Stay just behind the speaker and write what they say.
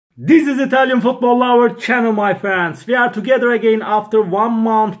This is Italian Football Lover channel, my friends. We are together again after 1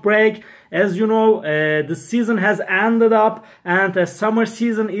 month break. As you know, the season has ended up and the summer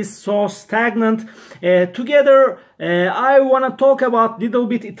season is so stagnant. Together, I want to talk about little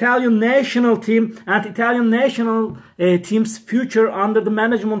bit Italian national team and Italian national team's future under the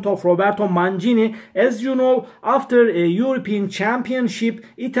management of Roberto Mancini. As you know, after a European Championship,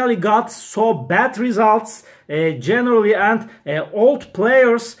 Italy got so bad results generally, and old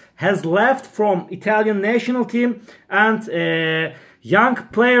players has left from Italian national team, and young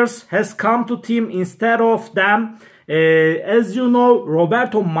players has come to team instead of them. As you know,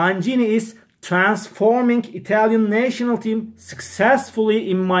 Roberto Mancini is transforming Italian national team successfully,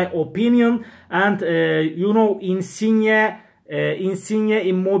 in my opinion, and you know, Insigne,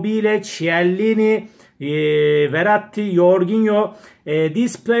 Immobile, Chiellini, Verratti, Jorginho,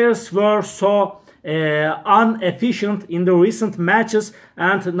 these players were so inefficient in the recent matches,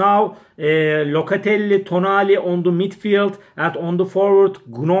 and now Locatelli, Tonali on the midfield, and on the forward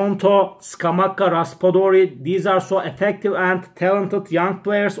Gnonto, Scamacca, Raspadori. These are so effective and talented young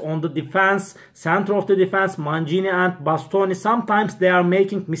players. On the defense, center of the defense, Mancini and Bastoni. Sometimes they are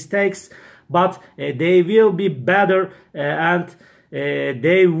making mistakes, but they will be better, and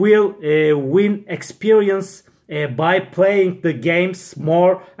they will win experience by playing the games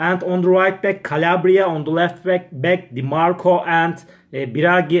more. And on the right back, Calabria, on the left back Di Marco and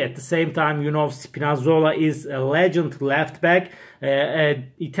Biraghi. At the same time, you know, Spinazzola is a legend left back.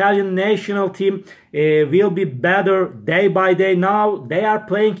 Italian national team will be better day by day. Now they are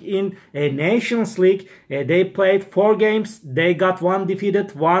playing in a Nations League. They played 4 games. They got 1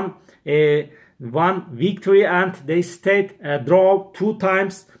 defeated, one victory, and they stayed a draw 2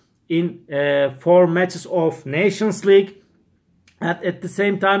 times in 4 matches of Nations League. And at the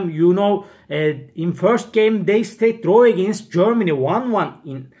same time, you know, in first game they stayed draw against Germany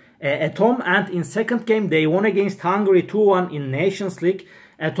 1-1 at home, and in second game they won against Hungary 2-1 in Nations League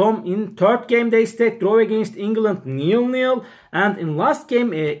at home. In third game they stayed draw against England 0-0, and in last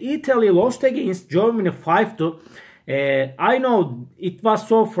game Italy lost against Germany 5-2. I know it was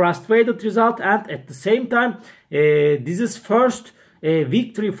so frustrated result, and at the same time this is first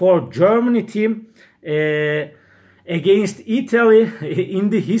victory for Germany team against Italy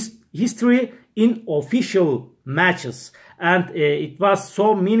in the history in official matches, and it was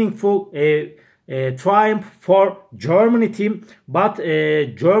so meaningful triumph for Germany team. But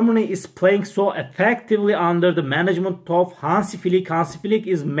Germany is playing so effectively under the management of Hansi Flick. Hansi Flick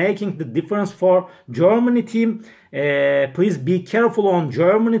is making the difference for Germany team. Please be careful on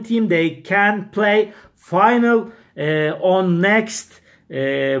Germany team. They can play final on next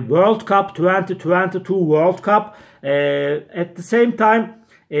World Cup, 2022 World Cup. At the same time,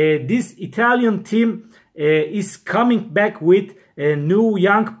 this Italian team is coming back with new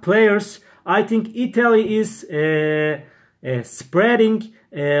young players. I think Italy is spreading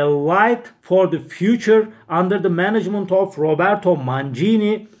light for the future under the management of Roberto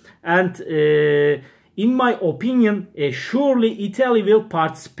Mancini, and in my opinion, surely Italy will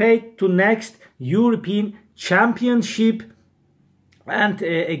participate to next European Championship, and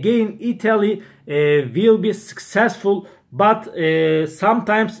again Italy will be successful. But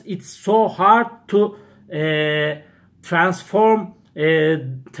sometimes it's so hard to transform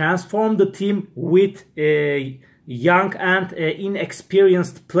the team with young and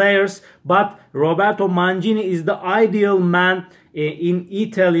inexperienced players. But Roberto Mancini is the ideal man in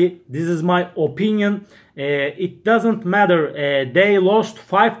Italy. This is my opinion. It doesn't matter. They lost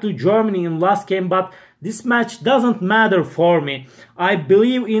 5 to Germany in last game, but this match doesn't matter for me. I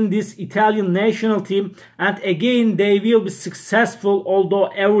believe in this Italian national team, and again they will be successful although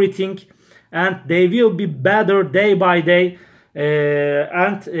everything, and they will be better day by day.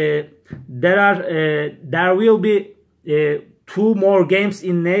 And there will be 2 more games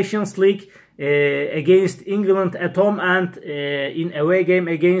in Nations League against England at home, and in away game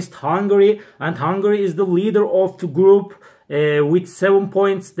against Hungary. And Hungary is the leader of the group with 7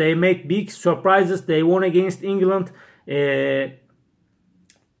 points. They make big surprises. They won against England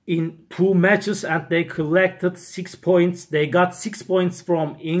in 2 matches, and they collected 6 points. They got 6 points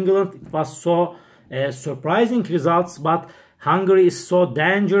from England. It was so surprising results, but Hungary is so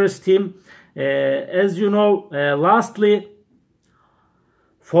dangerous team. As you know, lastly,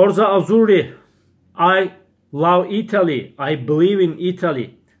 Forza Azzurri. I love Italy. I believe in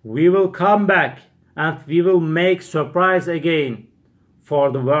Italy. We will come back and we will make surprise again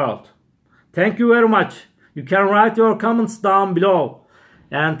for the world. Thank you very much. You can write your comments down below,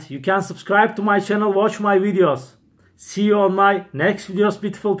 and you can subscribe to my channel, watch my videos. See you on my next videos,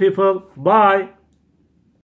 beautiful people. Bye.